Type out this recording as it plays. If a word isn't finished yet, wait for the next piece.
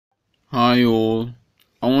Hi all.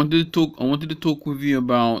 I wanted to talk with you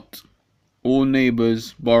about all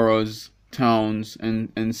neighbors, boroughs, towns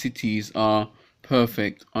and cities are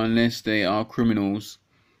perfect unless they are criminals.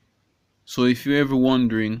 So if you're ever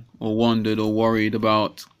wondering or wondered or worried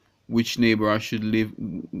about which neighbor I should live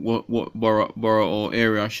what borough or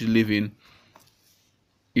area I should live in,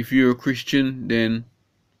 if you're a Christian, then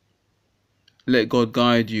let God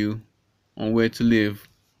guide you on where to live.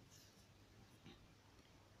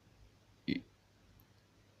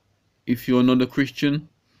 If you're not a Christian,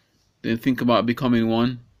 then think about becoming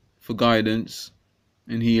one for guidance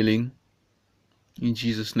and healing in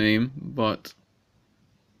Jesus' name. But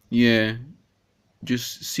yeah,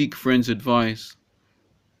 just seek friends' advice,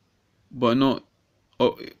 but not.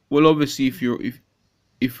 Oh, well, obviously, if you're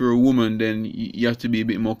a woman, then you have to be a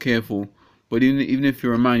bit more careful. But even if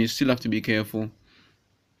you're a man, you still have to be careful.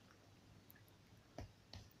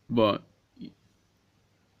 But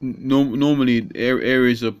no, normally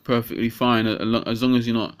areas are perfectly fine as long as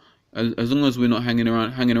you're not as long as we're not hanging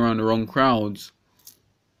around the wrong crowds.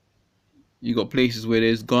 You got places where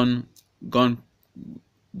there's gun gun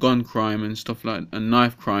crime and stuff like and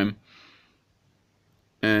knife crime,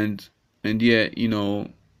 and yet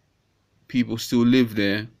people still live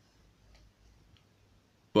there.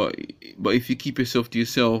 But if you keep yourself to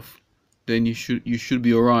yourself, then you should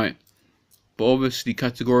be alright. But obviously,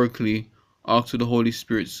 categorically, ask for the Holy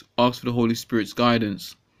Spirit's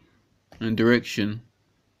guidance and direction,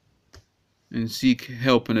 and seek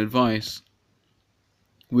help and advice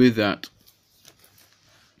with that.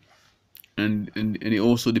 And it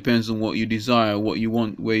also depends on what you desire, what you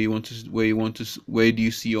want, where do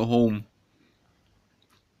you see your home.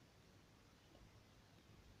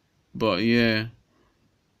 But yeah,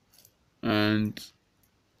 and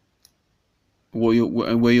where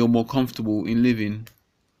you're more comfortable in living.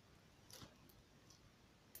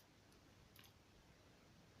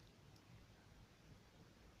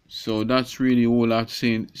 So that's really all I have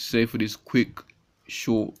to say for this quick,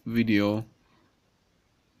 short video.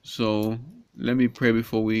 So let me pray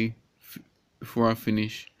before I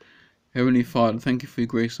finish. Heavenly Father, thank you for your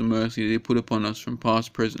grace and mercy that you put upon us from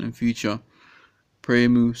past, present, and future. Pray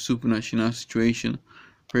move supernaturally in our situation.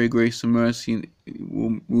 Pray grace and mercy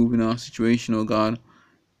will move in our situation, oh God.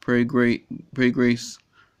 Pray grace.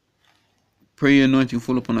 Pray your anointing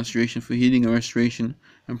fall upon our situation for healing and restoration,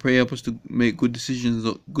 and pray help us to make good decisions,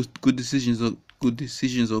 good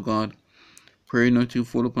decisions, oh God. Pray anointing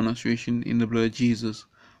fall upon our situation in the blood of Jesus.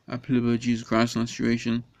 I plead the blood of Jesus Christ on our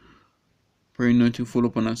situation. Pray anointing fall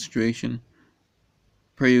upon our situation.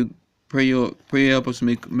 Pray help us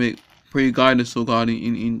pray guide us, oh God,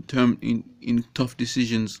 in tough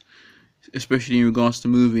decisions, especially in regards to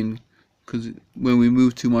moving, because when we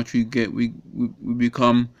move too much, we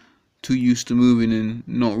become too used to moving and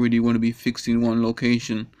not really want to be fixed in one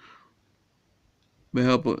location. But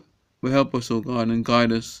help us, oh God, and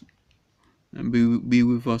guide us and be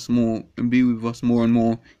with us more and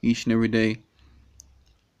more each and every day.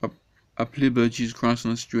 I plead by Jesus Christ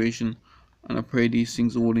on the situation, and I pray these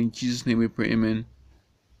things all in Jesus' name we pray, amen.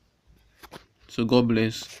 So God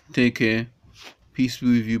bless, take care, peace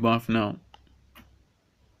be with you, bye for now.